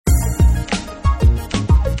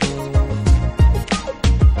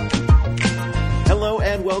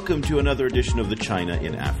welcome to another edition of the China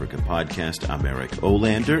in Africa podcast. I'm Eric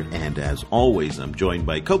Olander, and as always, I'm joined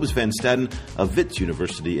by Cobus van Staden of Wits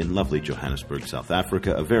University in lovely Johannesburg, South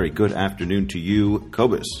Africa. A very good afternoon to you,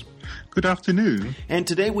 Cobus. Good afternoon. And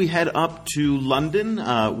today we head up to London,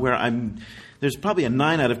 where there's probably a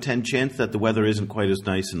 9 out of 10 chance that the weather isn't quite as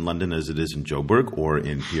nice in London as it is in Joburg or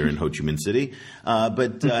here in Ho Chi Minh City.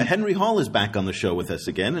 But Henry Hall is back on the show with us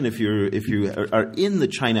again. And if you are in the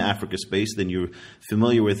China-Africa space, then you're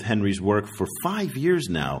familiar with Henry's work for 5 years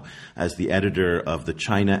now as the editor of the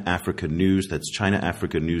China-Africa News. That's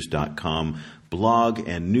ChinaAfricaNews.com blog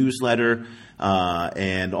and newsletter.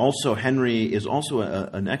 And also, Henry is also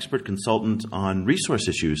an expert consultant on resource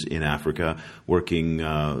issues in Africa, working,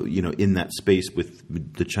 in that space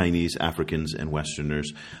with the Chinese, Africans, and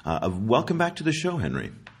Westerners. Welcome back to the show,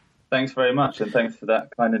 Henry. Thanks very much, and thanks for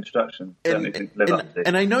that kind introduction.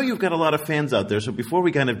 And I know you've got a lot of fans out there, so before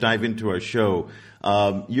we kind of dive into our show,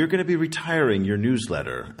 you're going to be retiring your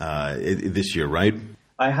newsletter this year, right?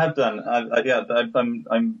 I have done.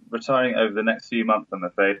 I'm retiring over the next few months, I'm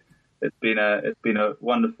afraid. It's been a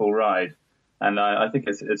wonderful ride, and I think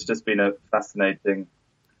it's just been a fascinating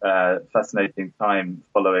time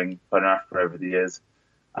following China-Africa over the years,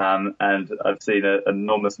 and I've seen an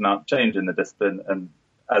enormous amount of change in the discipline, and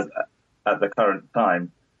at the current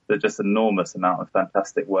time, there's just an enormous amount of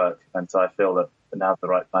fantastic work, and so I feel that now's the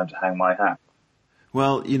right time to hang my hat.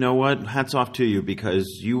 Well, you know what? Hats off to you, because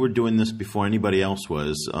you were doing this before anybody else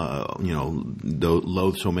was, so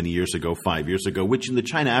many years ago, 5 years ago, which in the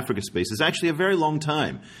China-Africa space is actually a very long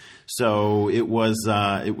time. So it was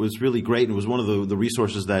really great, and it was one of the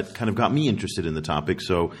resources that kind of got me interested in the topic.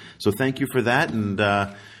 So thank you for that, and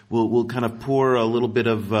we'll kind of pour a little bit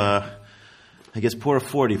of pour a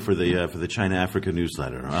 40 for the China-Africa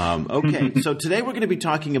newsletter. Okay, so today we're going to be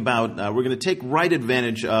talking about we're going to take right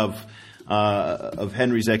advantage of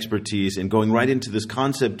Henry's expertise and going right into this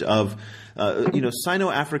concept of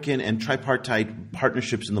Sino-African and tripartite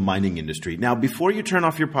partnerships in the mining industry. Now, before you turn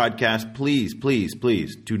off your podcast, please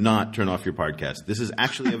do not turn off your podcast. This is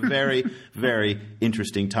actually a very, very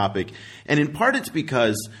interesting topic. And in part it's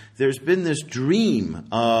because there's been this dream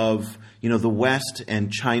of the West and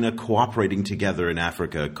China cooperating together in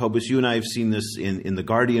Africa. Cobus, you and I have seen this in the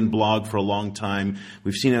Guardian blog for a long time.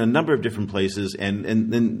 We've seen it in a number of different places. And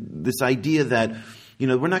then this idea that,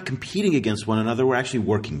 we're not competing against one another, we're actually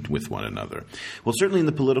working with one another. Well, certainly in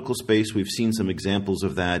the political space, we've seen some examples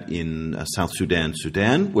of that in South Sudan,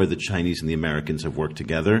 where the Chinese and the Americans have worked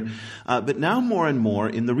together. But now more and more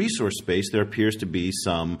in the resource space, there appears to be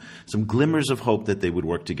some glimmers of hope that they would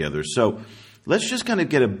work together. So let's just kind of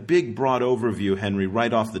get a big, broad overview, Henry,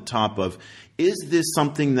 right off the top of, is this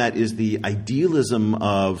something that is the idealism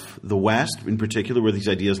of the West, in particular, where these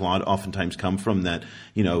ideas oftentimes come from, that,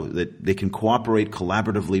 that they can cooperate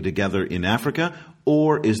collaboratively together in Africa,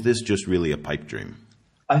 or is this just really a pipe dream?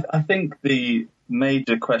 I think the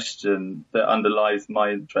major question that underlies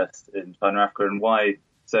my interest in China-Africa and why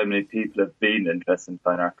so many people have been interested in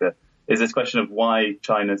China-Africa is this question of why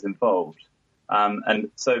China's involved.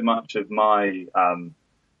 And so much of my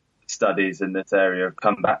studies in this area have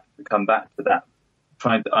come back to that,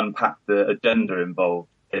 trying to unpack the agenda involved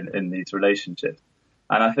in these relationships.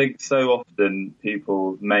 And I think so often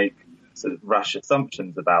people make sort of rash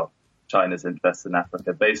assumptions about China's interests in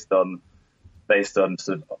Africa based on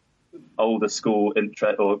sort of older school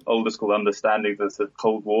interest or older school understandings of sort of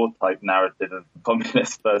Cold War type narrative of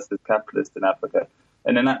communist versus capitalist in Africa.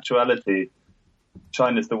 And in actuality,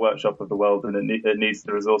 China's the workshop of the world, and it needs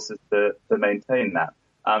the resources to maintain that.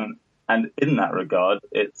 And in that regard,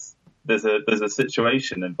 there's a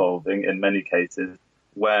situation involving, in many cases,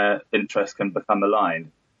 where interests can become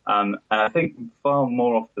aligned. And I think far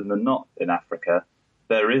more often than not in Africa,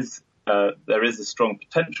 there is a strong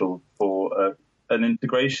potential for an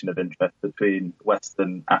integration of interest between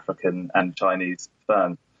Western, African, and Chinese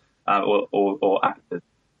firms or actors.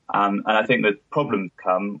 And I think that problems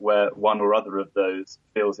come where one or other of those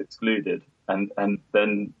feels excluded and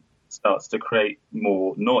then starts to create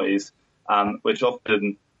more noise, which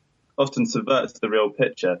often subverts the real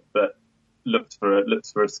picture, but looks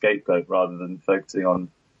for a scapegoat rather than focusing on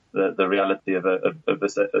the reality of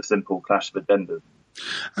a simple clash of agendas.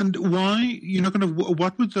 And why,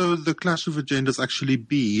 what would the clash of agendas actually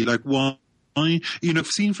be? Like, why?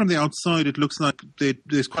 Seen from the outside, it looks like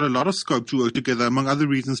there's quite a lot of scope to work together, among other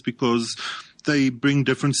reasons because they bring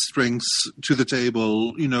different strengths to the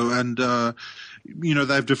table, and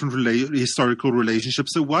they have different historical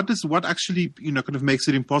relationships. So what actually, kind of makes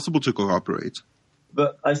it impossible to cooperate?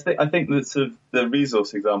 But I think that sort of the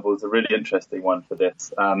resource example is a really interesting one for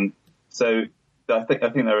this. So I think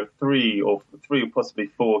there are three or possibly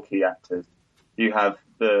four key actors. You have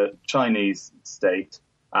the Chinese state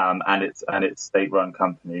and its state-run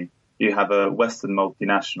company. You have a Western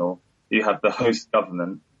multinational. You have the host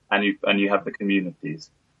government, and you have the communities.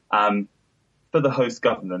 For the host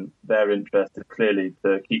government, their interest is clearly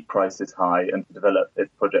to keep prices high and to develop its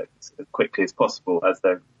projects as quickly as possible, as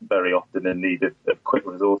they're very often in need of quick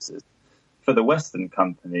resources. For the Western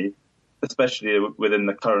company, especially within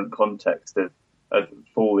the current context of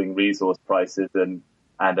falling resource prices and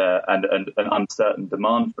an uncertain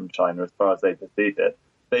demand from China as far as they perceive it,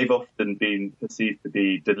 they've often been perceived to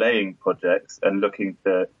be delaying projects and looking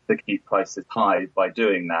to keep prices high by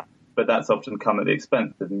doing that. But that's often come at the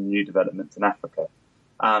expense of new developments in Africa.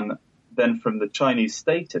 Then from the Chinese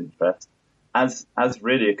state interest, as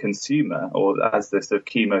really a consumer, or as the sort of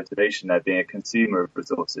key motivation there being a consumer of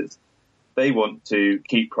resources, they want to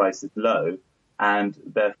keep prices low and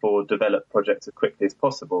therefore develop projects as quickly as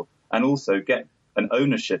possible, and also get an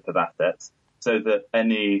ownership of assets so that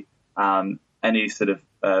any sort of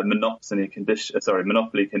monopoly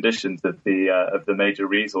conditions of the major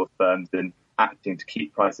resource firms in acting to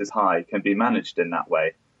keep prices high can be managed in that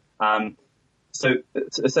way. So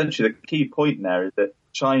essentially, the key point there is that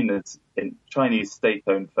Chinese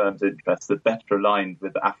state-owned firms' interests are better aligned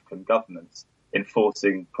with African governments in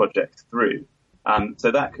forcing projects through.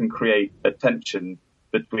 So that can create a tension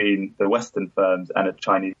between the Western firms and a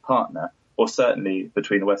Chinese partner, or certainly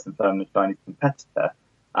between a Western firm and a Chinese competitor,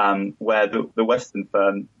 where the Western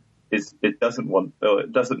firm doesn't want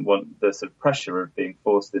the sort of pressure of being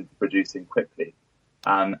forced into producing quickly,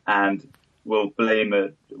 and will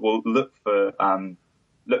look for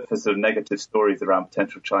sort of negative stories around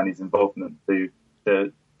potential Chinese involvement to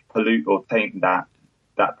pollute or taint that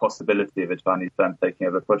possibility of a Chinese firm taking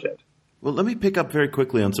over a project. Well, let me pick up very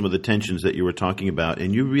quickly on some of the tensions that you were talking about,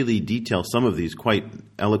 and you really detail some of these quite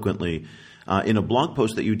eloquently in a blog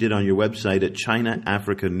post that you did on your website at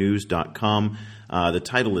ChinaAfricaNews.com. The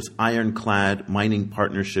title is Ironclad Mining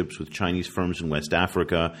Partnerships with Chinese Firms in West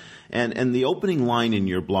Africa. And the opening line in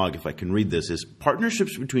your blog, if I can read this, is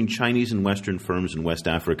partnerships between Chinese and Western firms in West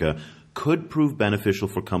Africa could prove beneficial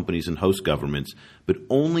for companies and host governments, but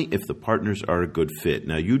only if the partners are a good fit.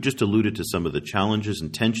 Now, you just alluded to some of the challenges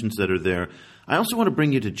and tensions that are there. I also want to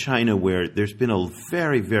bring you to China, where there's been a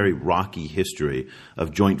very, very rocky history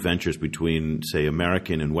of joint ventures between, say,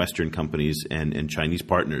 American and Western companies and Chinese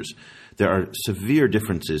partners. There are severe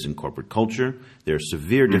differences in corporate culture. There are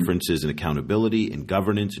severe differences in accountability, in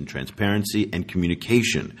governance, in transparency, and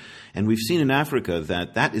communication. And we've seen in Africa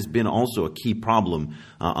that has been also a key problem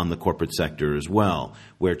on the corporate sector as well,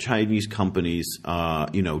 where Chinese companies,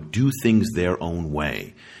 do things their own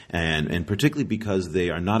way. And particularly because they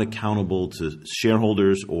are not accountable to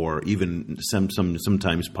shareholders or even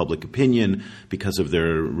sometimes public opinion because of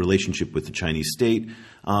their relationship with the Chinese state.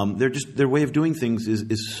 Their way of doing things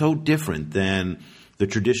is so different than the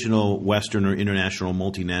traditional Western or international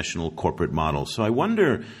multinational corporate model. So I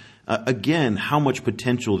wonder, again, how much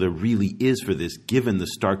potential there really is for this, given the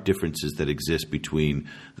stark differences that exist between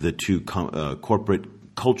the two corporate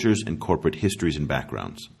cultures and corporate histories and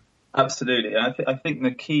backgrounds. Absolutely. And I think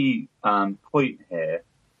the key point here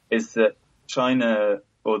is that China,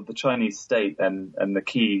 or the Chinese state and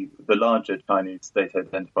the larger Chinese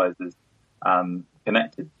state-owned enterprises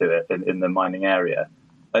connected to it in the mining area,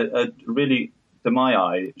 are really, to my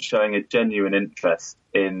eye, showing a genuine interest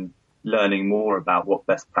in learning more about what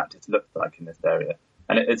best practice looks like in this area.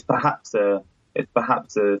 And it's perhaps a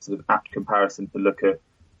sort of apt comparison to look at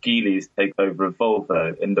Geely's takeover of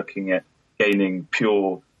Volvo in looking at gaining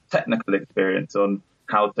pure technical experience on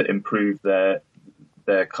how to improve the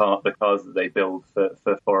cars that they build for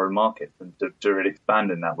foreign markets, and to really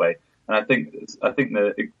expand in that way. And I think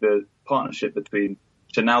the partnership between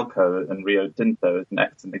Chinalco and Rio Tinto is an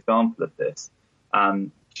excellent example of this.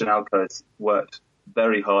 Chinalco has worked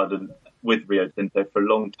very hard with Rio Tinto for a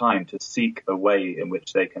long time to seek a way in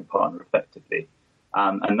which they can partner effectively,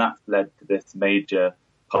 and that's led to this major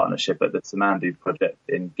partnership at the Samandu project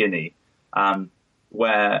in Guinea,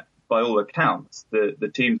 where, by all accounts,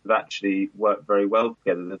 the teams have actually worked very well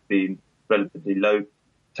together. There's been relatively low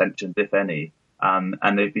tensions, if any,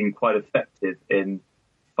 and they've been quite effective in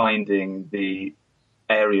finding the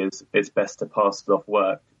areas it's best to parcel off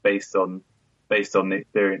work based on the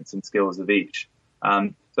experience and skills of each.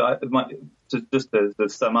 Just to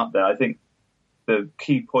sum up there, I think the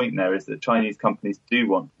key point there is that Chinese companies do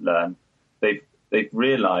want to learn. They've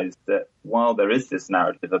realised that while there is this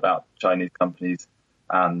narrative about Chinese companies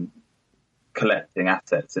collecting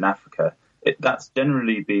assets in Africa, that's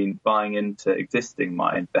generally been buying into existing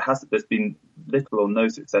mines. There's been little or no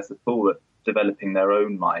success at all at developing their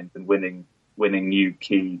own mines and winning new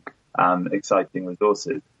key exciting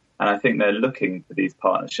resources. And I think they're looking for these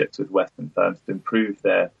partnerships with Western firms to improve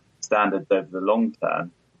their standards over the long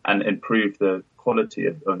term and improve the quality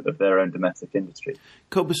of their own domestic industry.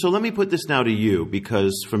 Cobus, so let me put this now to you,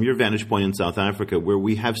 because from your vantage point in South Africa, where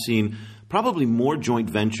we have seen probably more joint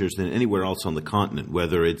ventures than anywhere else on the continent,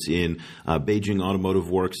 whether it's in Beijing Automotive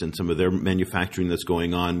Works and some of their manufacturing that's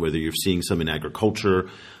going on, whether you're seeing some in agriculture.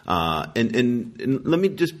 And let me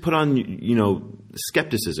just put on,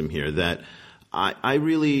 skepticism here that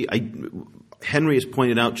Henry has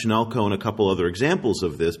pointed out Chinalco and a couple other examples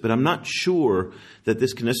of this, but I'm not sure that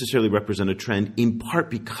this can necessarily represent a trend, in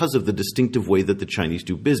part because of the distinctive way that the Chinese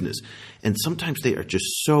do business. And sometimes they are just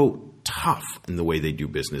so tough in the way they do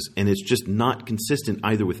business, and it's just not consistent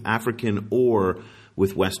either with African or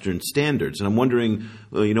with Western standards. And I'm wondering,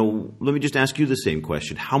 let me just ask you the same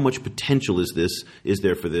question. How much potential is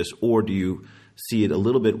there for this, or do you see it a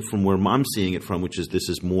little bit from where I'm seeing it from, which is this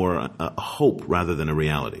is more a hope rather than a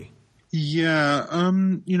reality? Yeah,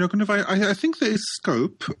 I think there is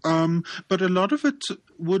scope, but a lot of it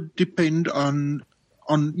would depend on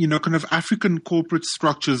African corporate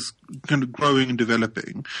structures kind of growing and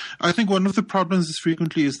developing. I think one of the problems is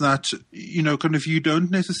frequently is that, you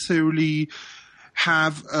don't necessarily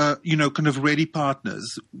have, ready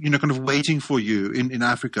partners, waiting for you in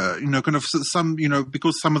Africa,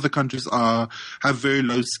 because some of the countries have very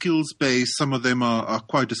low skills base. Some of them are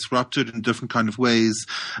quite disrupted in different kind of ways.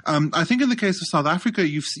 I think in the case of South Africa,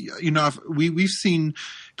 we've seen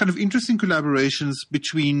kind of interesting collaborations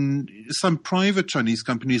between some private Chinese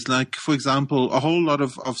companies, like, for example, a whole lot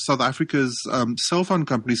of South Africa's cell phone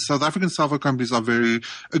companies. South African cell phone companies are very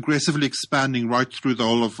aggressively expanding right through the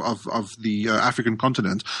whole of the African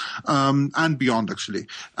continent and beyond, actually.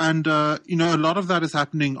 And, a lot of that is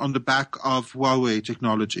happening on the back of Huawei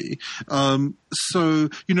technology. So,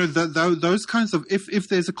 those kinds of, if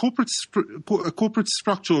there's a corporate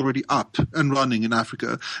structure already up and running in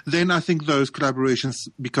Africa, then I think those collaborations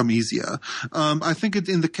become easier. I think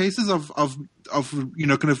in the cases of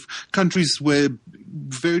countries where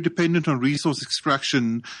very dependent on resource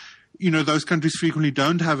extraction, those countries frequently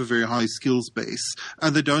don't have a very high skills base,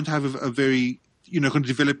 and they don't have a very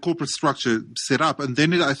develop corporate structure set up, and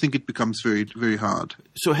then I think it becomes very, very hard.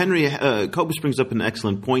 So, Henry, Cobus brings up an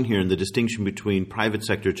excellent point here in the distinction between private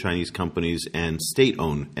sector Chinese companies and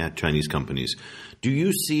state-owned Chinese companies. Do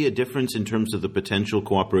you see a difference in terms of the potential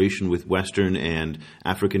cooperation with Western and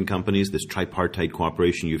African companies, this tripartite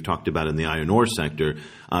cooperation you've talked about in the iron ore sector?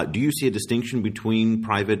 Do you see a distinction between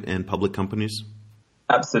private and public companies?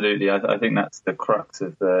 Absolutely. I think that's the crux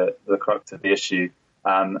of the issue.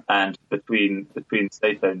 And between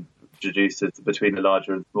state-owned producers, between the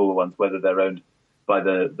larger and smaller ones, whether they're owned by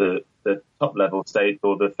the top-level state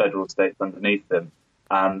or the federal states underneath them,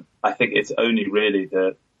 I think it's only really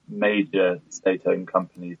the major state-owned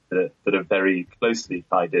companies that are very closely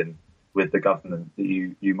tied in with the government that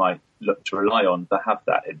you might look to rely on to have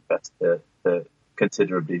that interest to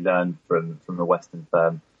considerably learn from a Western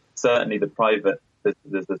firm. Certainly, the private,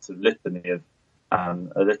 there's a sort of litany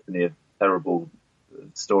of terrible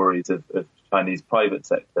stories of Chinese private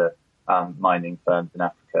sector mining firms in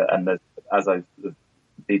Africa, and as I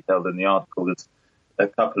detailed in the article, there's a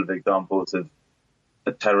couple of examples of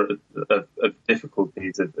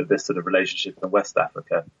difficulties of this sort of relationship in West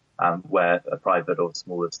Africa, where a private or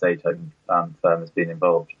smaller state-owned firm has been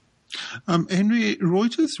involved. Henry,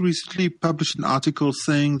 Reuters recently published an article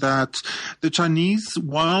saying that the Chinese,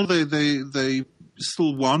 while they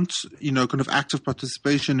still want, active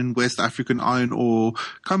participation in West African iron ore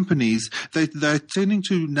companies, they're tending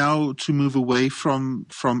to move away from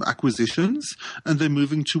acquisitions, and they're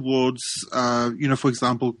moving towards, for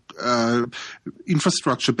example,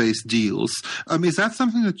 infrastructure-based deals. Is that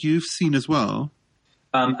something that you've seen as well?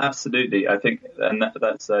 Absolutely. I think, and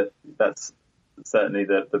that's certainly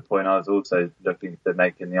the point I was also looking to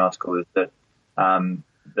make in the article, is that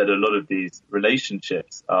that a lot of these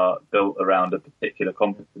relationships are built around a particular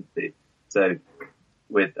competency. So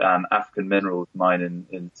with African Minerals mine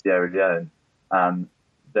in Sierra Leone,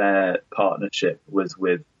 their partnership was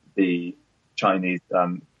with the Chinese,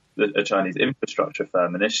 a Chinese infrastructure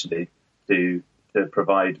firm initially to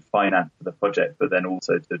provide finance for the project, but then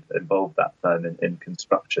also to involve that firm in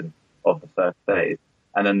construction of the first phase.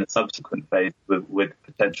 And then the subsequent phase with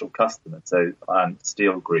potential customers, so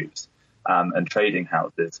steel groups, and trading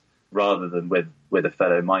houses, rather than with a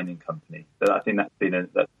fellow mining company. So I think that's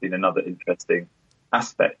been another interesting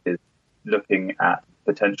aspect, is looking at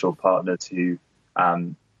potential partners who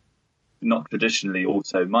not traditionally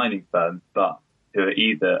also mining firms, but who are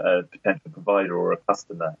either a potential provider or a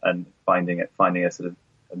customer, and finding a sort of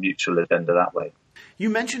a mutual agenda that way. You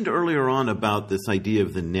mentioned earlier on about this idea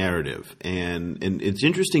of the narrative, and it's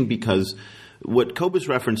interesting because what Cobus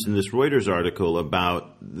referenced in this Reuters article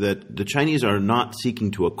about that the Chinese are not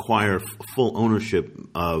seeking to acquire full ownership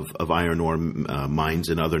of iron ore mines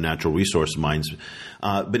and other natural resource mines,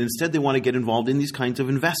 but instead they want to get involved in these kinds of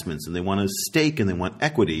investments, and they want a stake and they want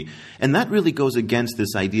equity. And that really goes against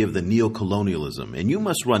this idea of the neo-colonialism. And you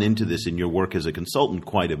must run into this in your work as a consultant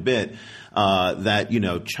quite a bit,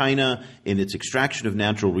 that, China, in its extraction of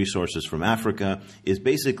natural resources from Africa, is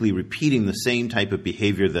basically repeating the same type of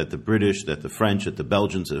behavior that the British, that the French, that the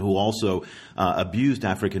Belgians, who also abused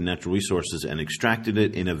African natural resources and extracted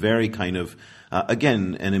it in a very kind of,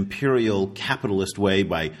 again, an imperial capitalist way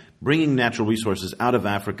by bringing natural resources out of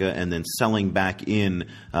Africa and then selling back in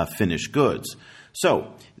finished goods.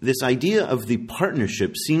 So this idea of the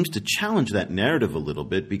partnership seems to challenge that narrative a little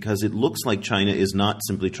bit, because it looks like China is not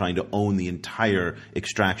simply trying to own the entire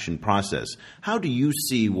extraction process. How do you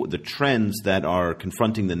see the trends that are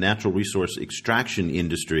confronting the natural resource extraction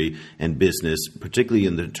industry and business, particularly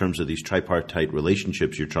in the terms of these tripartite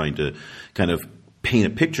relationships you're trying to kind of paint a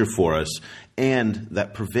picture for us, and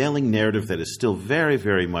that prevailing narrative that is still very,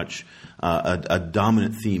 very much a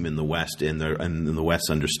dominant theme in the West and in the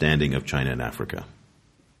West's understanding of China and Africa?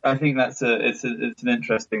 I think it's an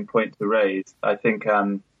interesting point to raise. I think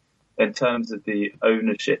in terms of the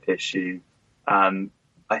ownership issue,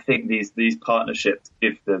 I think these partnerships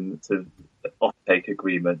give them sort of offtake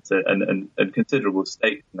agreements and considerable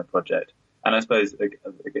stakes in the project. And I suppose,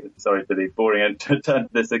 sorry to be boring and to turn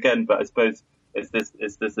to this again, but I suppose it's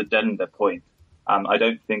this agenda point. I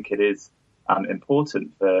don't think it is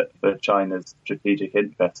important for China's strategic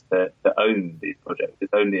interest to own these projects.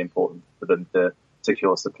 It's only important for them to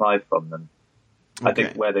secure supply from them. Okay. I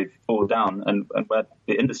think where they've fallen down and where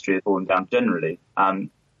the industry has fallen down generally,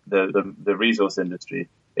 the resource industry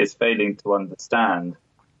is failing to understand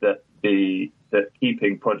that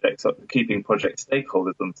keeping project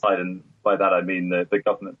stakeholders on side, and by that I mean the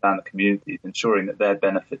government and the communities, ensuring that they're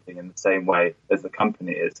benefiting in the same way as the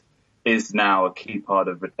company is now a key part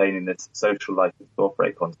of retaining this social license to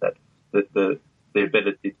operate concept. That the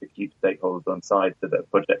ability to keep stakeholders on side so that a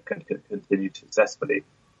project can continue successfully.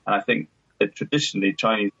 And I think that traditionally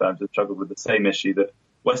Chinese firms have struggled with the same issue that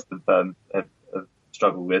Western firms have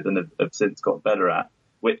struggled with and have since got better at,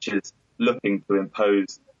 which is looking to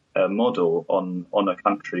impose a model on a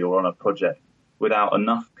country or on a project without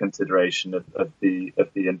enough consideration of the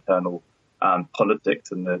internal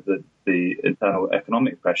politics and the internal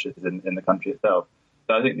economic pressures in the country itself.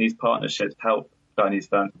 So I think these partnerships help Chinese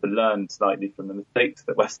firms to learn slightly from the mistakes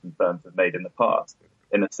that Western firms have made in the past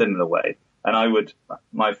in a similar way. And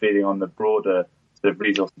my feeling on the broader sort of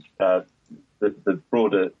resource, the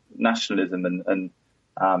broader nationalism and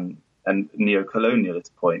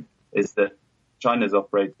neo-colonialist point is that Chinese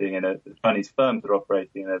firms are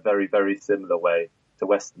operating in a very, very similar way to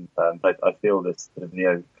Western firms. I feel this sort of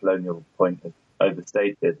neo-colonial point is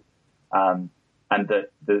overstated. And that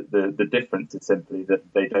the difference is simply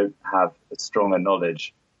that they don't have a stronger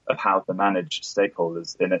knowledge of how to manage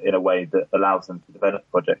stakeholders in a way that allows them to develop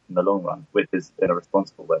projects in the long run, which is in a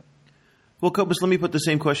responsible way. Well, Cobus, let me put the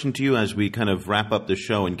same question to you as we kind of wrap up the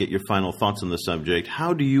show and get your final thoughts on the subject.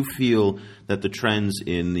 How do you feel that the trends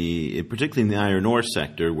particularly in the iron ore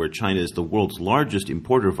sector, where China is the world's largest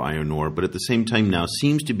importer of iron ore, but at the same time now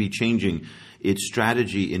seems to be changing its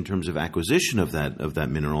strategy in terms of acquisition of that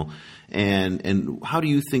mineral, and how do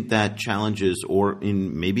you think that challenges or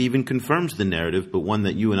maybe even confirms the narrative, but one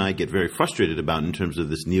that you and I get very frustrated about in terms of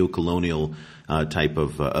this neo-colonial type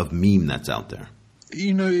of meme that's out there?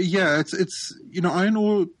 It's iron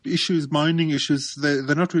ore issues, mining issues,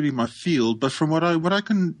 they're not really my field, but from what I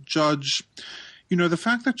can judge, the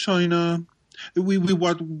fact that China, the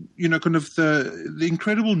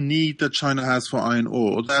incredible need that China has for iron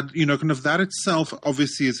ore, that itself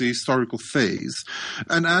obviously is a historical phase.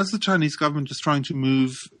 And as the Chinese government is trying to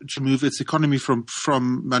move its economy from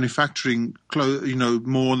manufacturing,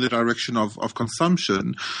 more in the direction of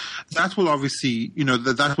consumption, that will obviously,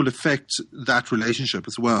 that will affect that relationship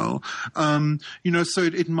as well. So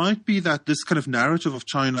it might be that this kind of narrative of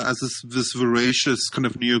China as this voracious kind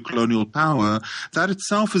of neo-colonial power, that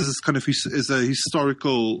itself is this kind of is a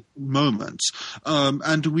historical moment,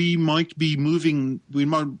 and we might be moving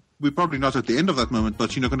we're probably not at the end of that moment,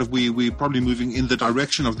 but, we're probably moving in the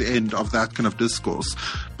direction of the end of that kind of discourse,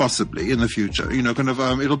 possibly in the future.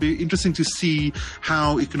 It'll be interesting to see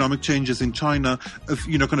how economic changes in China,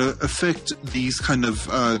 affect these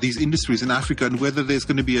these industries in Africa, and whether there's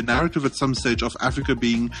going to be a narrative at some stage of Africa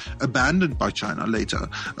being abandoned by China later.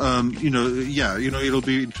 It'll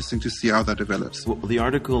be interesting to see how that develops. Well, the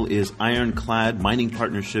article is Ironclad Mining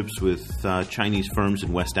Partnerships with Chinese Firms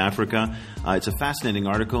in West Africa. It's a fascinating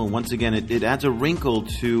article, and once again, it adds a wrinkle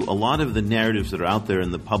to a lot of the narratives that are out there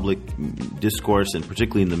in the public discourse, and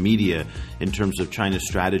particularly in the media, in terms of China's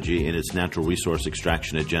strategy in its natural resource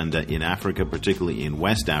extraction agenda in Africa, particularly in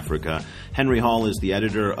West Africa. Henry Hall is the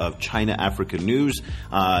editor of China Africa News.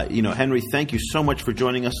 Henry, thank you so much for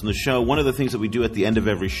joining us on the show. One of the things that we do at the end of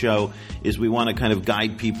every show is we want to kind of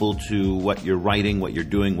guide people to what you're writing, what you're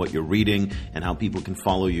doing, what you're reading, and how people can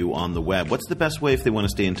follow you on the web. What's the best way if they want to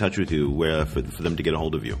stay in touch with you, for them to get a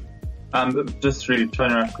hold of you? Just through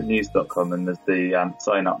ChinaAfricaNews.com, and there's the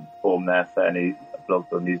sign-up form there for any blogs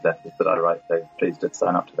or newsletters that I write, so please just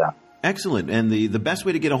sign up to that. Excellent. And the best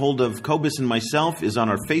way to get a hold of Cobus and myself is on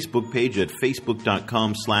our Facebook page at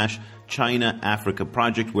facebook.com/China Africa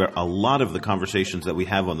Project, where a lot of the conversations that we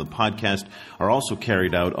have on the podcast are also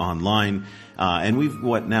carried out online. And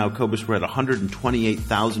Cobus, we're at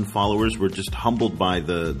 128,000 followers. We're just humbled by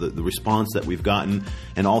the response that we've gotten,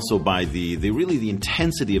 and also by the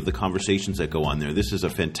intensity of the conversations that go on there. This is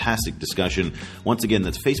a fantastic discussion. Once again,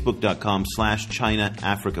 that's facebook.com/China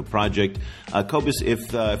Africa Project. Cobus, if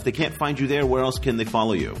they can't find you there, where else can they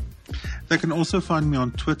follow you? They can also find me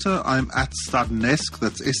on Twitter. I'm at Stadenesque.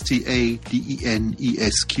 That's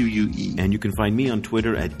STADENESQUE. And you can find me on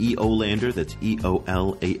Twitter at EOLander. That's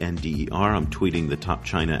EOLANDER. I'm tweeting the top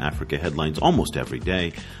China Africa headlines almost every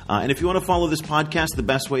day. And if you want to follow this podcast, the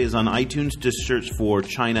best way is on iTunes. Just search for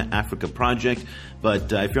China Africa Project.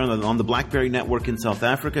 But if you're on the BlackBerry network in South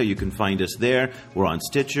Africa, you can find us there. We're on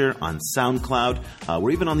Stitcher, on SoundCloud.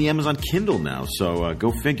 We're even on the Amazon Kindle now, so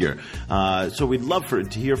go figure. So we'd love to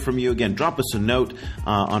hear from you. Again, drop us a note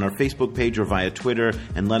on our Facebook page or via Twitter,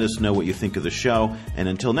 and let us know what you think of the show. And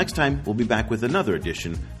until next time, we'll be back with another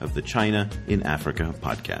edition of the China in Africa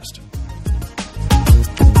podcast.